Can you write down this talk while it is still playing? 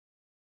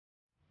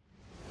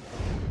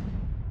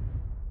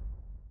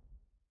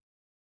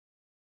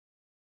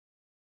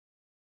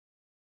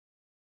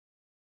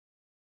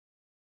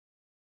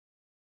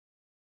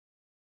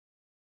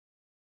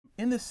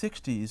in the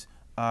 60s,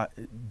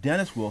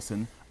 Dennis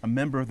Wilson, a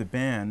member of the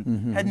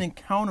band, had an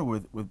encounter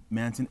with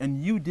Manson,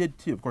 and you did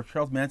too. Of course,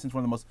 Charles Manson's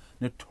one of the most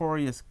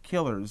notorious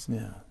killers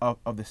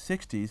of the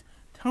 60s.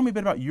 Tell me a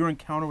bit about your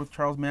encounter with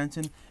Charles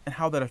Manson and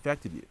how that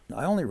affected you.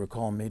 I only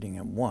recall meeting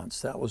him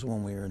once. That was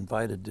when we were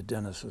invited to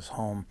Dennis's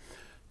home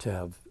to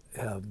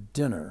have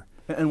dinner.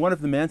 And one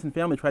of the Manson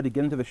family tried to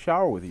get into the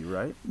shower with you,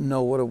 right?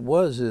 No, what it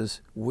was is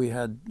we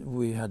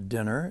had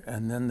dinner,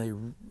 and then they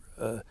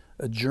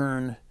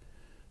adjourned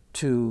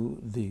to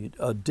the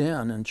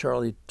den, and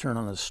Charlie turned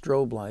on a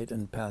strobe light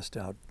and passed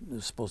out. It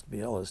was supposed to be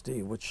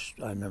LSD, which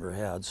I never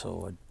had,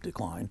 so I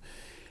declined.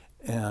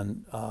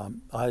 And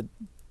I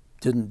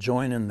didn't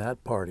join in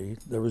that party.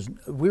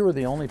 We were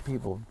the only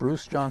people.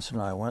 Bruce Johnson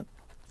and I went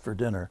for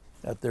dinner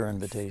at their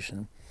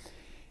invitation,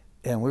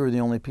 and we were the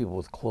only people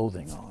with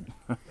clothing on.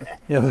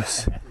 It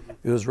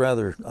was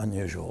rather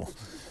unusual.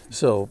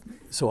 So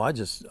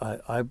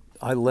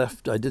I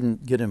left. I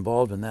didn't get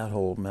involved in that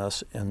whole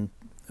mess, and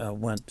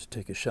went to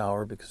take a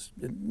shower because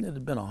it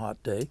had been a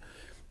hot day,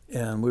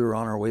 and we were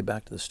on our way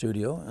back to the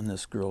studio, and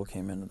this girl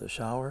came into the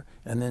shower,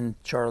 and then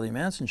Charlie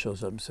Manson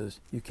shows up and says,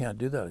 "You can't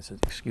do that." I said,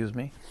 "Excuse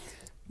me,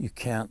 you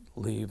can't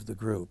leave the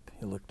group."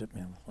 He looked at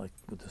me like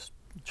with this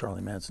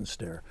Charlie Manson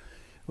stare.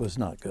 It was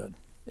not good,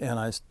 and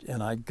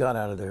I got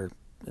out of there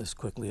as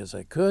quickly as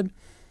I could,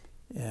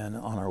 and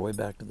on our way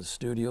back to the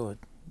studio at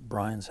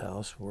Brian's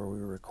house where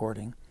we were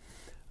recording,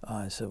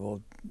 I said,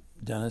 "Well,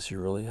 Dennis, you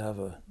really have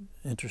an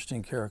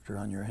interesting character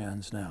on your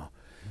hands now."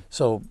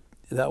 So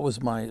that was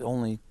my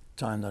only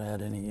time that I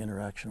had any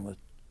interaction with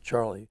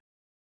Charlie.